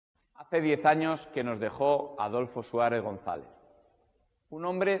Hace 10 años que nos dejó Adolfo Suárez González, un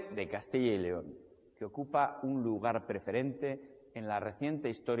hombre de Castilla y León, que ocupa un lugar preferente en la reciente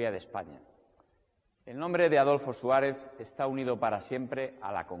historia de España. El nombre de Adolfo Suárez está unido para siempre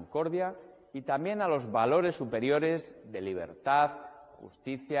a la concordia y también a los valores superiores de libertad,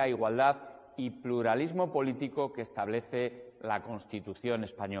 justicia, igualdad y pluralismo político que establece la Constitución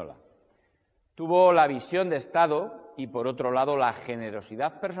española. Tuvo la visión de Estado y, por otro lado, la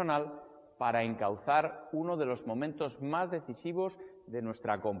generosidad personal para encauzar uno de los momentos más decisivos de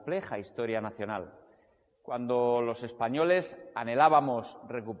nuestra compleja historia nacional. Cuando los españoles anhelábamos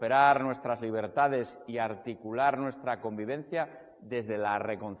recuperar nuestras libertades y articular nuestra convivencia desde la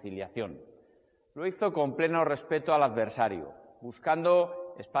reconciliación. Lo hizo con pleno respeto al adversario,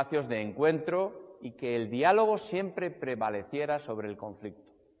 buscando espacios de encuentro y que el diálogo siempre prevaleciera sobre el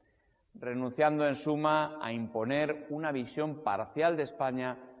conflicto, renunciando en suma a imponer una visión parcial de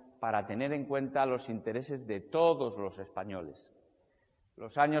España para tener en cuenta los intereses de todos los españoles.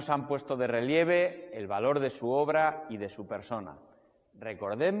 Los años han puesto de relieve el valor de su obra y de su persona.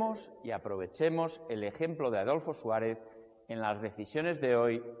 Recordemos y aprovechemos el ejemplo de Adolfo Suárez en las decisiones de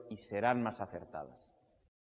hoy y serán más acertadas.